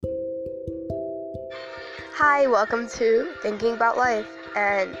Hi, welcome to Thinking About Life,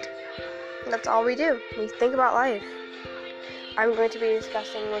 and that's all we do. We think about life. I'm going to be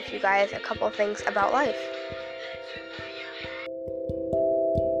discussing with you guys a couple things about life.